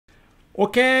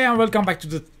Okay, and welcome back to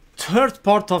the third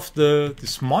part of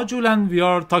this module, and we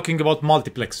are talking about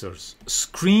multiplexers,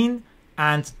 screen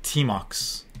and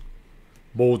tmux.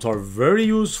 Both are very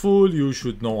useful. You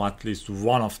should know at least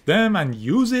one of them and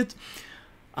use it.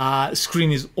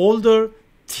 Screen is older.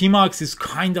 tmux is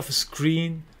kind of a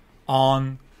screen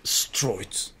on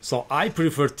steroids. So I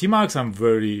prefer tmux. I'm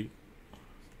very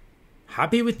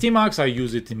happy with tmux. I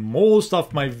use it in most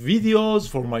of my videos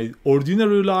for my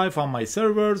ordinary life on my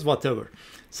servers, whatever.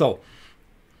 So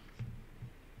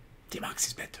tmux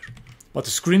is better, but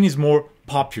the screen is more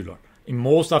popular. In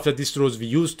most of the distros, we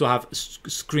used to have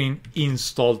screen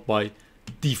installed by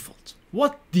default.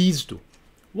 What these do?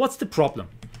 What's the problem?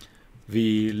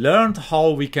 We learned how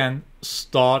we can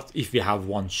start if we have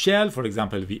one shell. For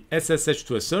example, we SSH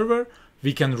to a server.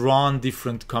 We can run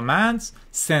different commands,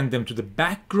 send them to the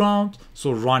background,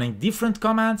 so running different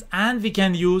commands, and we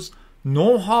can use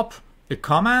no hop, a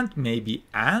command, maybe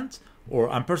and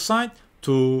or ampersand,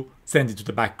 to send it to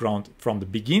the background from the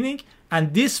beginning,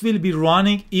 and this will be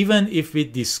running even if we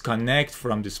disconnect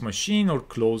from this machine or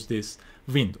close this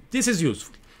window. This is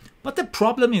useful. But the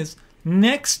problem is,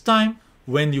 next time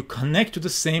when you connect to the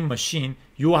same machine,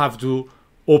 you have to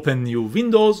open new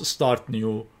windows, start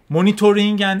new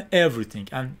monitoring and everything,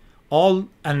 and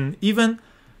even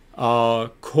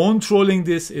controlling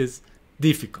this is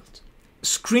difficult.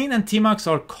 Screen and tmux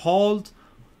are called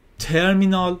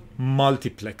terminal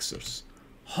multiplexers.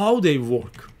 How they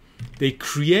work? They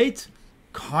create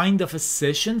kind of a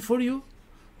session for you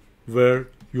where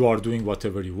you are doing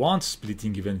whatever you want,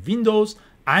 splitting even windows,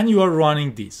 and you are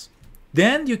running this.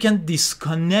 Then you can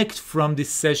disconnect from this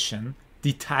session,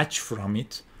 detach from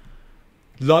it,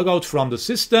 log out from the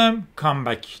system, come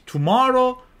back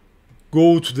tomorrow,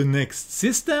 go to the next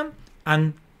system,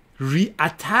 and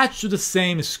reattach to the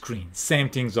same screen. Same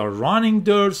things are running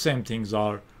there, same things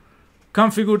are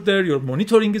configured there, your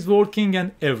monitoring is working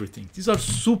and everything. These are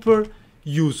super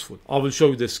useful. I will show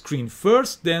you the screen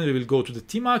first, then we will go to the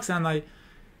tmux, and I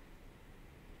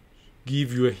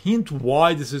give you a hint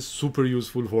why this is super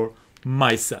useful for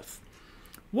myself.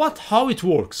 How it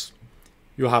works?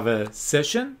 You have a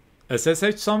session,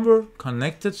 SSH somewhere,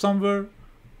 connected somewhere,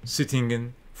 sitting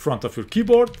in front of your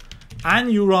keyboard, and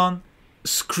you run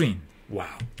screen.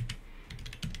 Wow.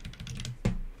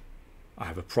 I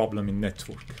have a problem in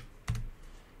network.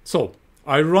 So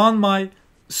I run my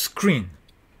screen.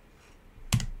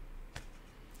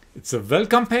 It's a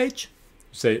welcome page.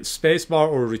 Say spacebar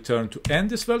or return to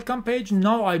end this welcome page.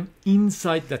 Now I'm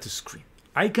inside that screen.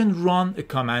 I can run a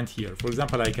command here. For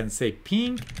example, I can say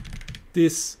ping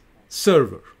this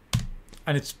server,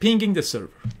 and it's pinging the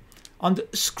server. On the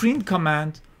screen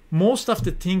command, most of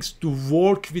the things do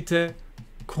work with a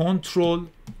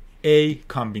Control-A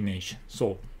combination.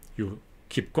 So you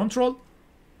keep Control,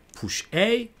 push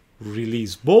A,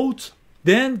 release both,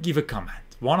 then give a command.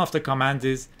 One of the commands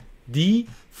is D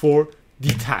for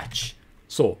detach.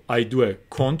 So I do a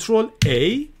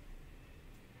Control-A,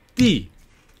 D.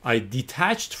 I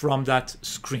detached from that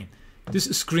screen. This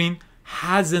screen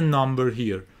has a number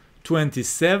here,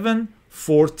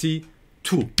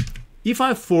 2742. If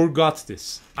I forgot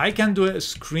this, I can do a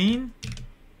screen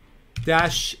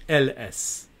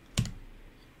 -ls.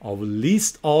 I will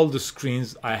list all the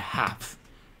screens I have.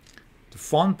 The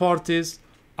fun part is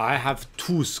I have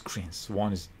two screens.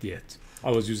 One is dead.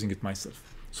 I was using it myself.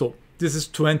 So this is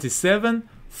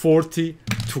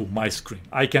 2742, my screen.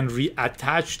 I can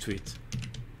reattach to it.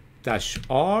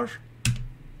 -r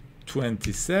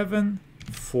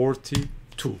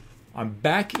 2742. I'm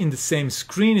back in the same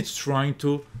screen. It's trying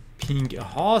to ping a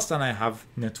host, and I have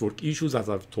network issues, as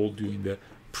I've told you in the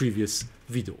previous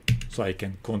video. So I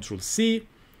can Control-C,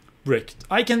 break it.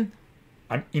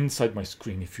 I'm inside my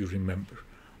screen, if you remember.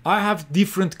 I have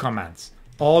different commands.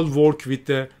 All work with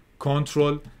the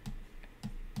Control+A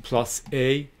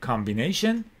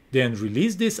combination. Then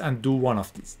release this and do one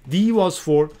of these. D was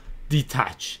for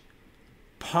detach.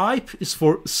 Pipe is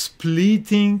for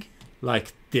splitting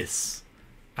like this,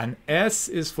 and S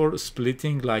is for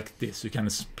splitting like this. You can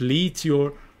split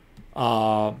your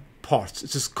parts.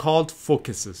 It is called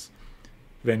focuses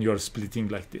when you are splitting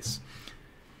like this.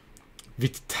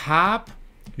 With tab,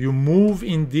 you move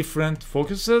in different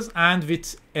focuses, and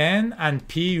with N and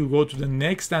P, you go to the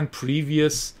next and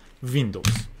previous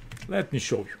windows. Let me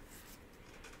show you.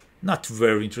 Not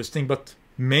very interesting, but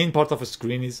main part of a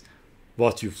screen is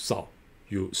what you saw.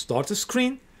 You start a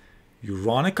screen, you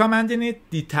run a command in it,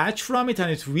 detach from it,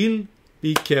 and it will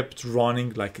be kept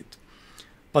running like it.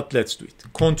 But let's do it.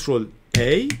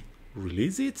 Control-A,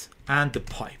 release it, and the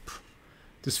pipe.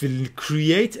 This will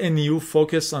create a new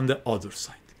focus on the other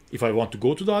side. If I want to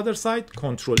go to the other side,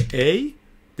 Control-A,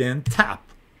 then tab.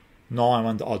 Now I'm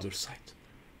on the other side.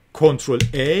 Control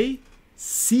A,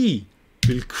 C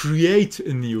will create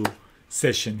a new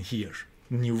session here,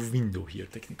 new window here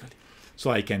technically.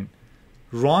 So I can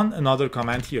run another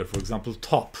command here, for example,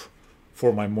 top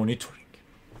for my monitoring.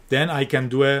 Then I can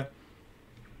do a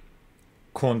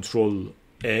Control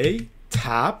A,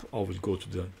 tab, I will go to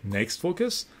the next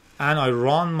focus, and I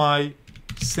run my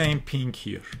same ping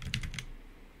here.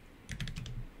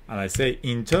 And I say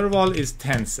interval is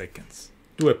 10 seconds.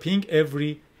 Do a ping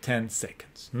every 10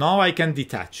 seconds. Now I can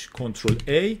detach. Control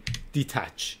A,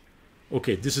 detach.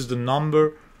 Okay, this is the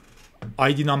number,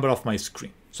 ID number of my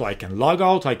screen. So I can log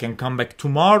out, I can come back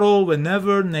tomorrow,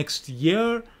 whenever, next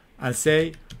year, and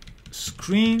say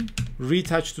screen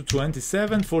retouch to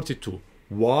 2742.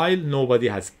 While nobody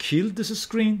has killed this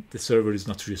screen, the server is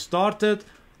not restarted,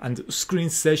 and the screen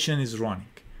session is running.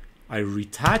 I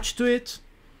retouch to it.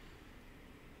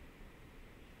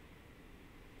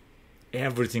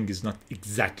 Everything is not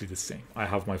exactly the same. I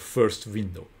have my first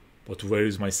window, but where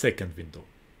is my second window?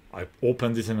 I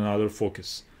opened it in another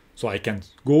focus. So I can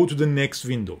go to the next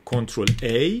window. Control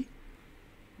A,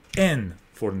 N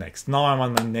for next. Now I'm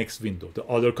on my next window. The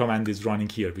other command is running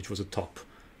here, which was a top.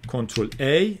 Control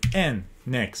A, N,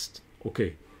 next.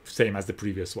 Okay, same as the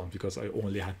previous one because I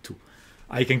only had two.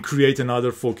 I can create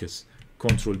another focus.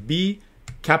 Control B,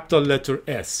 capital letter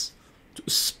S to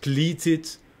split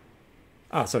it.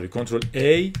 Control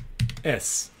A,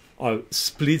 S. I'll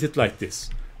split it like this.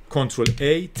 Control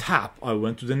A, tab. I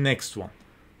went to the next one.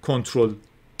 Control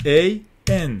A,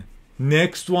 N.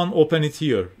 Next one, open it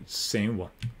here. It's the same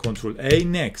one. Control A,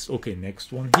 next. Okay,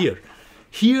 next one here.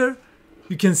 Here,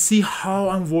 you can see how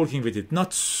I'm working with it.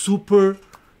 Not super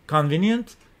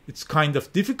convenient. It's kind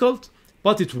of difficult,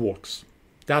 but it works.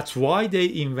 That's why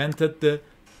they invented the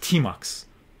tmux.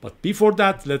 But before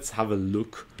that, let's have a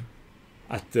look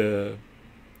at the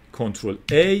Control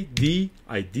A, D.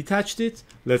 I detached it.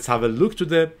 Let's have a look to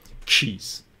the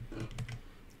keys.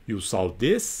 You saw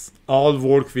this. I'll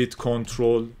work with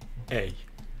Control A.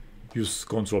 Use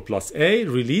Control plus A,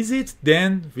 release it.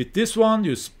 Then with this one,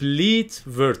 you split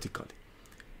vertically.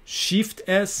 Shift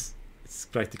S, it's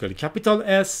practically capital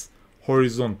S,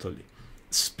 horizontally.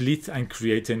 Split and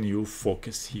create a new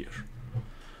focus here.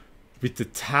 With the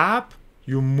tab,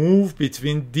 you move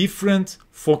between different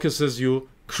focuses you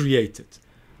created.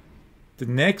 The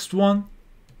next one,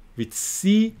 with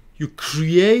C, you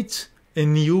create a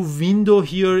new window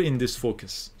here in this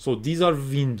focus. So these are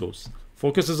windows.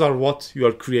 Focuses are what you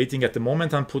are creating at the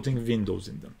moment and putting windows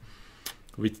in them.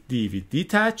 With D, we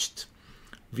detached.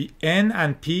 With N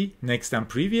and P, next and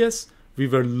previous, we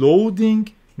were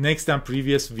loading next and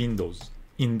previous windows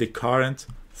in the current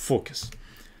focus.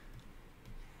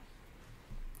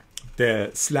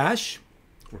 The slash,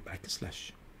 or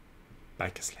backslash,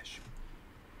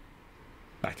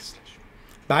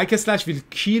 backslash will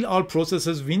kill all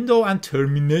processes window and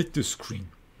terminate the screen.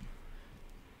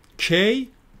 K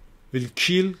will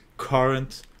kill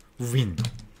current window.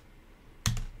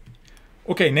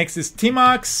 Okay, next is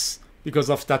tmux.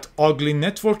 Because of that ugly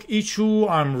network issue,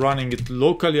 I'm running it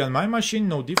locally on my machine,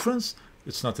 no difference.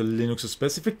 It's not a Linux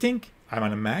specific thing. I'm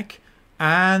on a Mac.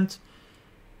 And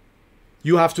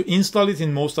you have to install it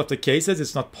in most of the cases.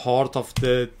 It's not part of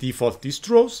the default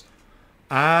distros.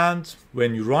 And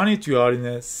when you run it, you are in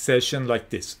a session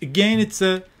like this. Again, it's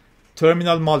a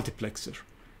terminal multiplexer.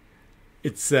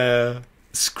 It's a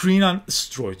screen on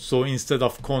steroids. So instead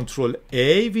of Control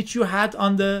A, which you had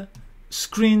on the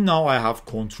screen, now I have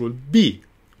Control B.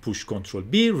 Push Control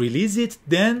B, release it,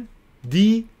 then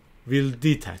D will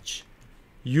detach.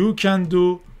 You can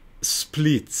do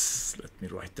splits. Let me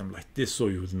write them like this so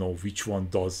you know which one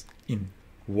does in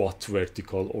what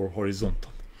vertical or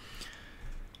horizontal.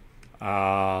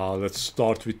 Let's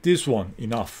start with this one.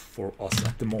 Enough for us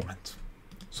at the moment.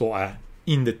 So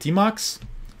in the tmux,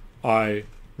 I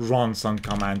run some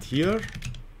command here.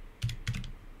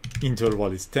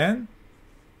 Interval is 10.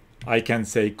 I can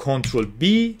say Control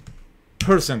B,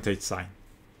 percentage sign.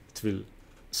 It will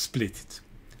split it.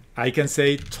 I can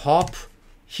say top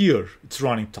here. It's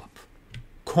running top.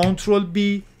 Control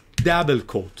B, double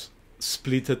quote.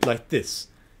 Split it like this.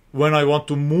 When I want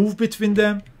to move between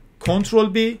them, Control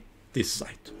B, this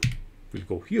side will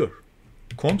go here.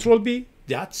 Control B,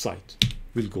 that side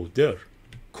will go there.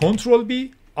 Control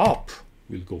B, up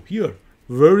will go here.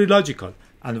 Very logical.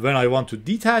 And when I want to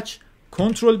detach,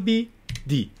 Control B,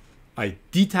 D. I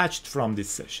detached from this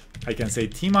session. I can say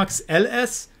tmux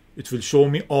ls. It will show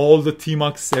me all the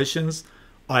tmux sessions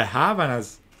I have. And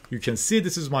as you can see,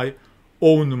 this is my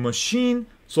own machine.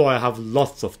 So I have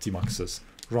lots of tmuxes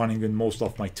running in most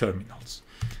of my terminals.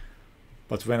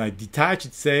 But when I detach,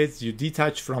 it says you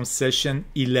detach from session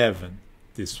 11,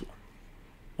 this one.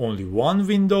 Only one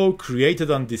window created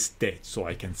on this date, so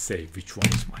I can say which one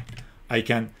is mine. I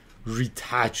can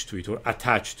retach to it or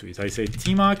attach to it. I say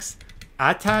tmux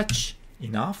attach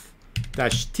enough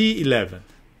dash T11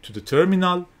 to the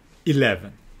terminal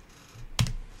 11.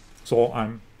 So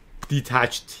I'm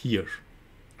detached here,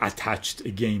 attached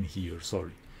again here,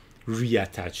 sorry,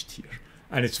 reattached here,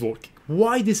 and it's working.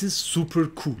 Why this is super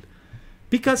cool?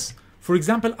 Because, for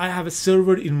example, I have a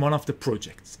server in one of the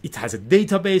projects. It has a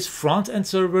database, front-end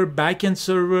server, back-end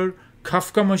server,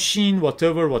 Kafka machine,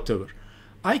 whatever.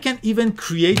 I can even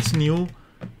create new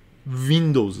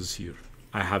windows here.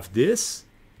 I have this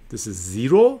is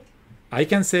 0. I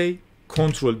can say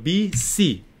Control B,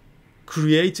 C,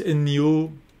 create a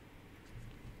new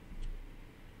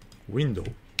window,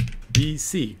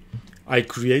 BC. I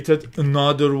created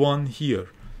another one here.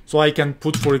 So I can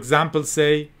put, for example,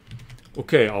 say,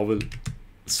 okay, I will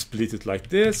split it like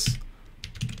this.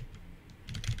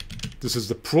 This is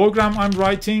the program I'm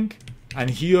writing, and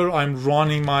here I'm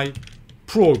running my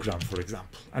program, for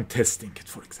example, and testing it,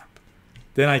 for example.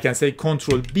 Then I can say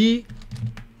Control B,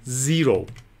 0.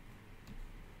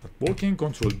 Not working,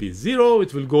 Control B, 0,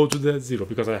 it will go to the 0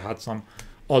 because I had some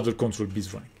other Control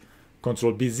B's running.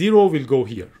 Control B0 will go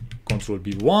here. Control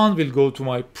B1 will go to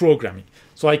my programming.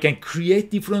 So I can create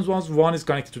different ones. One is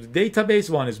connected to the database,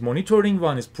 one is monitoring,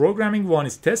 one is programming, one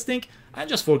is testing, and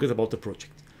just forget about the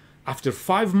project. After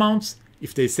 5 months,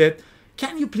 if they said,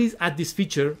 can you please add this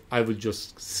feature, I will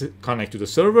just connect to the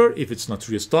server. If it's not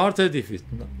restarted, if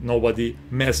nobody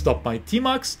messed up my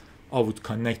tmux, I would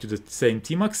connect to the same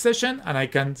tmux session, and I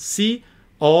can see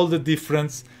all the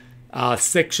different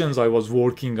sections I was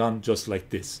working on just like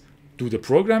this. Do the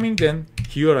programming, then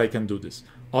here I can do this.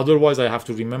 Otherwise, I have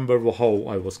to remember how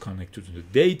I was connected to the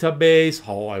database,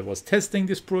 how I was testing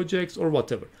these projects, or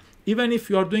whatever. Even if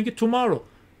you are doing it tomorrow,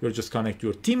 you're just connect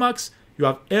your tmux, you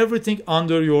have everything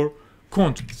under your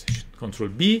control session. Control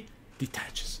B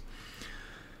detaches.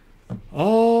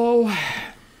 Oh,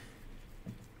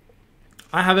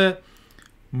 I have a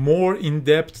more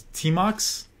in-depth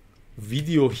tmux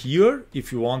video here.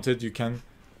 If you wanted, you can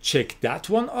check that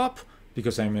one up,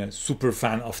 because I'm a super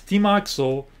fan of tmux.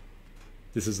 So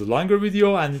this is a longer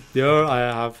video, and there I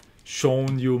have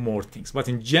shown you more things. But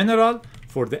in general,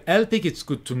 for the LPIC, it's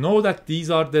good to know that these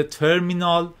are the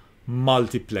terminal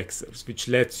multiplexers, which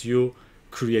lets you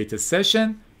create a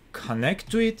session, connect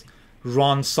to it,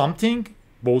 run something,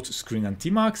 both screen and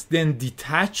tmux, then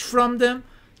detach from them,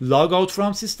 log out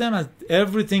from system, and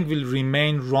everything will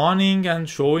remain running and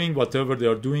showing whatever they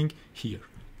are doing here.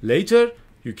 Later,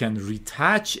 you can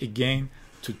retach again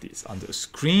to this. On the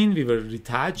screen, we were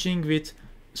retaching with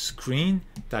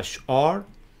screen-r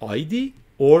id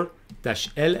or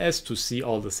 -ls to see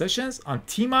all the sessions. On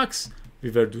tmux,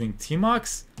 we were doing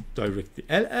tmux directly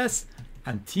ls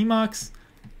and tmux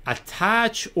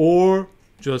attach or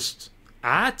just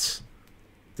add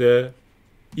the,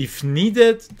 if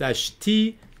needed,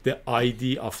 -t, the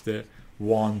id of the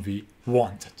one we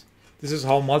wanted. This is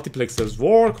how multiplexers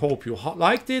work. Hope you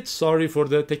liked it. Sorry for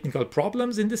the technical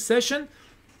problems in this session.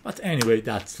 But anyway,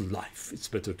 that's life. It's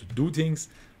better to do things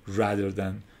rather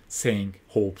than saying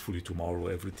hopefully tomorrow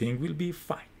everything will be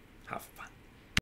fine.